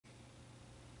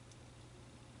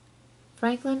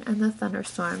Franklin and the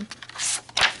Thunderstorm.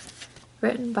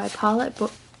 Written by Paulette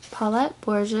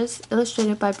Borges,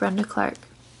 illustrated by Brenda Clark.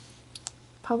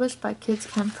 Published by Kids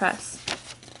Can Press.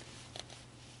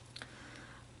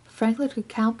 Franklin could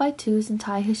count by twos and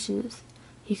tie his shoes.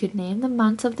 He could name the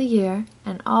months of the year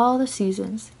and all the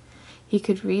seasons. He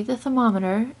could read the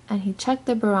thermometer, and he checked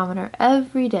the barometer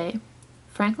every day.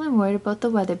 Franklin worried about the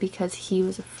weather because he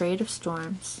was afraid of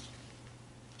storms.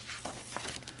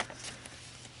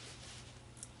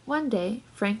 One day,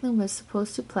 Franklin was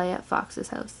supposed to play at Fox's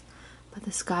house, but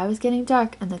the sky was getting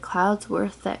dark and the clouds were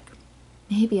thick.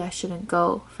 "Maybe I shouldn't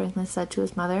go," Franklin said to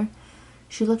his mother.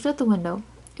 She looked out the window.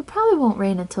 "It probably won't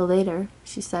rain until later,"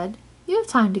 she said. "You have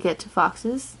time to get to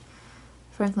Fox's."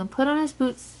 Franklin put on his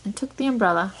boots and took the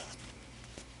umbrella.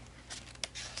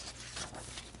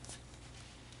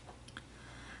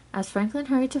 As Franklin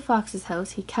hurried to Fox's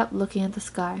house, he kept looking at the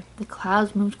sky. The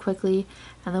clouds moved quickly,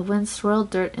 and the wind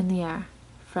swirled dirt in the air.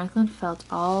 Franklin felt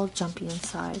all jumpy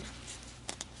inside.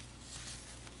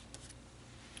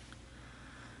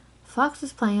 Fox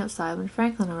was playing outside when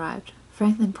Franklin arrived.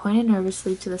 Franklin pointed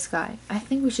nervously to the sky. "I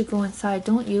think we should go inside,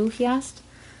 don't you?" he asked.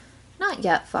 "Not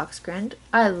yet," Fox grinned.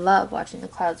 "I love watching the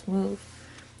clouds move,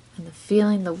 and the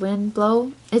feeling the wind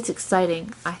blow. It's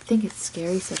exciting." "I think it's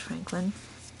scary," said Franklin.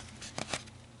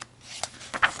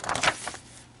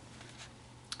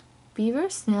 Beaver,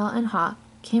 Snail, and Hawk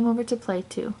came over to play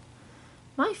too.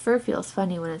 "My fur feels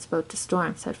funny when it's about to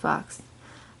storm," said Fox.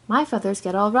 "My feathers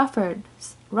get all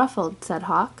ruffled," said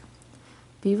Hawk.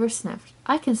 Beaver sniffed.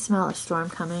 "I can smell a storm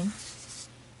coming."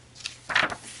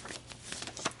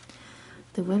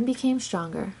 The wind became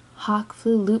stronger. Hawk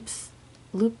flew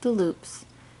loop-the-loops.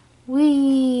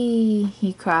 "Whee!"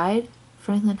 he cried.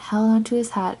 Franklin held onto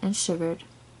his hat and shivered.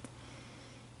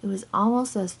 It was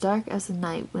almost as dark as the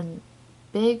night when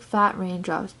big fat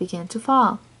raindrops began to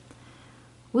fall.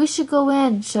 "We should go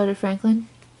in," shouted Franklin.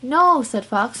 "No," said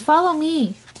Fox. "Follow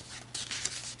me."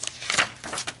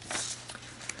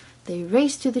 They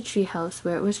raced to the treehouse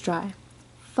where it was dry.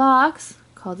 "Fox,"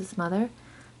 called his mother,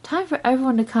 "time for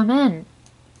everyone to come in."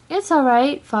 "It's all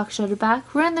right," Fox shouted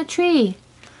back. "We're in the tree."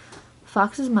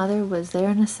 Fox's mother was there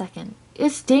in a second.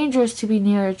 "It's dangerous to be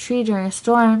near a tree during a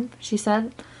storm," she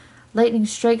said. "Lightning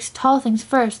strikes tall things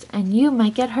first, and you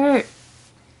might get hurt."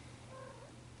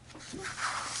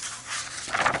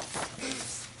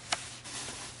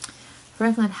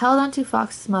 Franklin held onto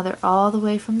Fox's mother all the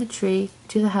way from the tree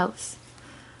to the house.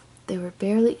 They were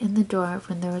barely in the door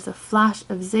when there was a flash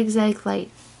of zigzag light.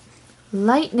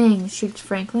 "Lightning!" shrieked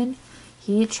Franklin.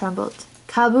 He trembled.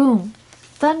 "Kaboom!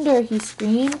 Thunder!" he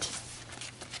screamed.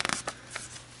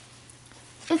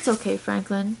 "It's okay,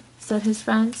 Franklin," said his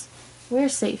friends. "We're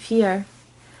safe here."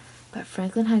 But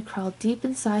Franklin had crawled deep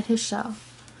inside his shell.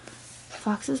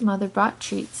 Fox's mother brought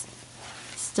treats.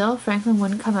 Still, Franklin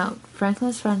wouldn't come out.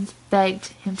 Franklin's friends begged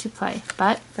him to play,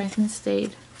 but Franklin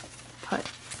stayed put.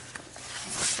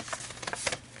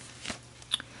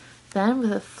 Then,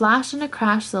 with a flash and a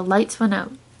crash, the lights went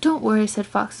out. "Don't worry," said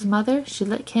Fox's mother. She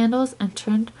lit candles and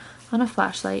turned on a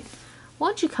flashlight.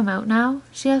 "Won't you come out now?"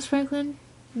 she asked Franklin.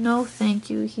 "No, thank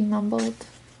you," he mumbled.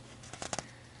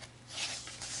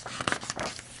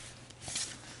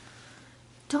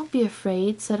 "Don't be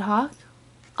afraid," said Hawk.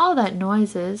 "All that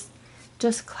noise is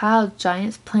just cloud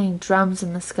giants playing drums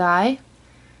in the sky."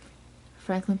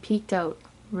 Franklin peeked out.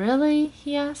 "Really?"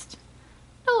 he asked.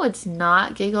 "No, it's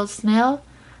not," giggled Snail.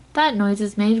 "That noise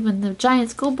is made when the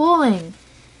giants go bowling."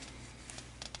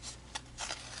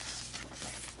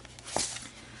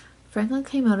 Franklin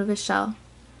came out of his shell.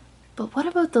 "But what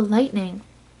about the lightning?"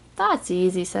 "That's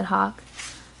easy," said Hawk.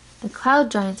 "The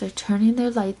cloud giants are turning their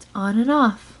lights on and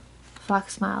off."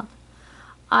 Fox smiled.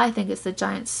 "I think it's the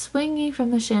giants swinging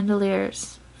from the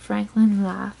chandeliers." Franklin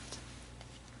laughed.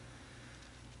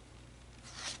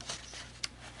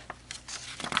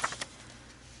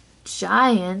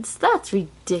 "Giants? That's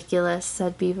ridiculous,"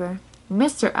 said Beaver.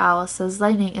 "Mr. Owl says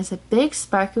lightning is a big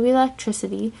spark of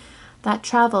electricity that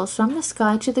travels from the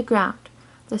sky to the ground.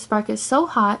 The spark is so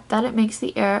hot that it makes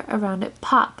the air around it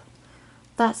pop.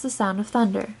 That's the sound of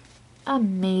thunder."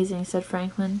 "Amazing," said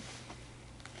Franklin.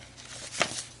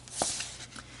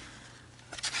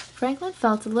 Franklin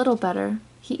felt a little better.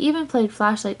 He even played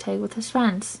flashlight tag with his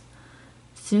friends.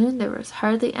 Soon there was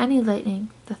hardly any lightning.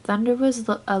 The thunder was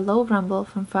a low rumble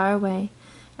from far away,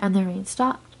 and the rain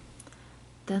stopped.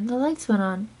 Then the lights went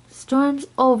on. "Storm's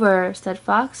over," said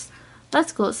Fox.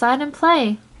 "Let's go outside and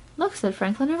play." "Look," said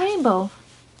Franklin, "a rainbow."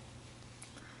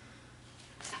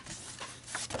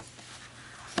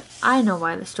 "I know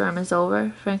why the storm is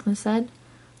over," Franklin said.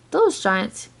 "Those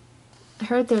giants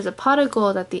heard there's a pot of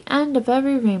gold at the end of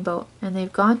every rainbow, and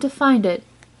they've gone to find it.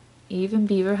 Even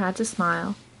Beaver had to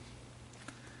smile.